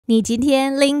你今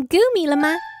天Lingumi了吗？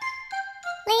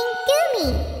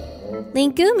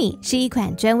 Lingumi 是一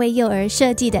款专为幼儿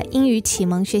设计的英语启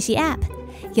蒙学习 App，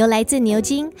 由来自牛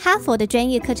津、哈佛的专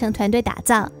业课程团队打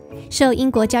造，受英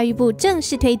国教育部正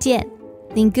式推荐。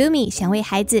Lingumi 想为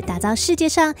孩子打造世界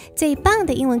上最棒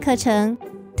的英文课程，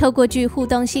透过具互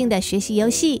动性的学习游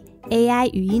戏、AI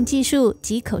语音技术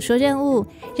及口说任务，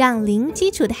让零基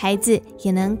础的孩子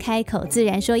也能开口自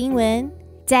然说英文。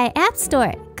在 App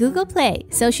Store、Google Play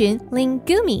搜寻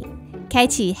Lingumi， 开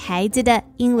启孩子的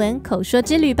英文口说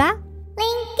之旅吧。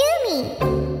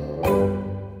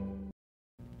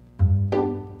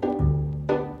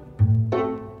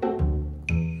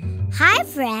Hi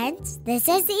friends, this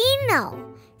is Eno.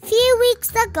 Few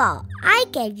weeks ago, I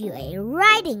gave you a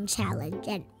writing challenge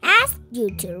and asked you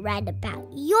to write about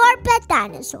your pet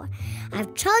dinosaur.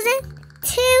 I've chosen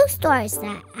 2 stories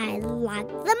that I like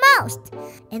the most.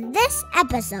 In this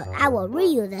episode, I will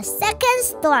read you the second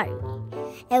story.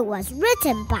 It was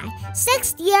written by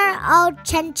 6-year-old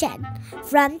Chien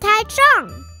from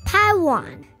Taichung,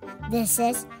 Taiwan. This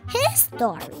is his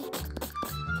story.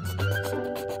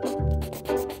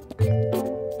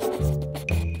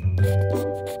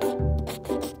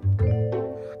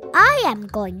 I am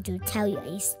going to tell you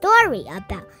a story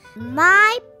about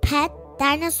my pet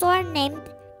dinosaur named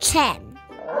Chien.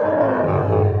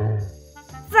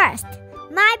 First,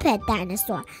 my pet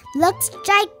dinosaur looks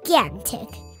gigantic.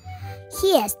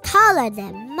 He is taller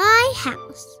than my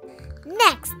house.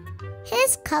 Next,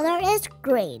 his color is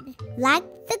green, like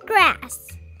the grass.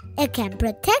 It can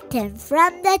protect him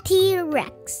from the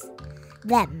T-Rex.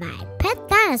 Then my pet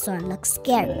dinosaur looks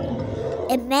scary.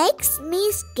 It makes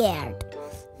me scared.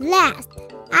 Last,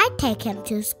 I take him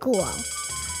to school.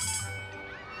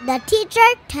 The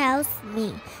teacher tells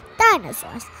me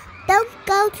dinosaurs don't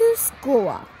go to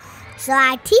school, so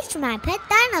I teach my pet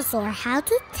dinosaur how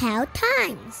to tell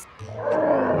times.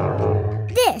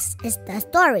 This is the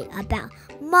story about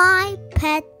my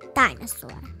pet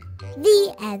dinosaur.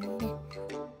 The end.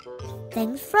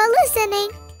 Thanks for listening.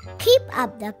 Keep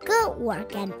up the good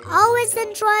work and always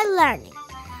enjoy learning.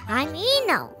 I'm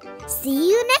Eno.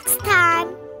 See you next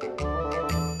time.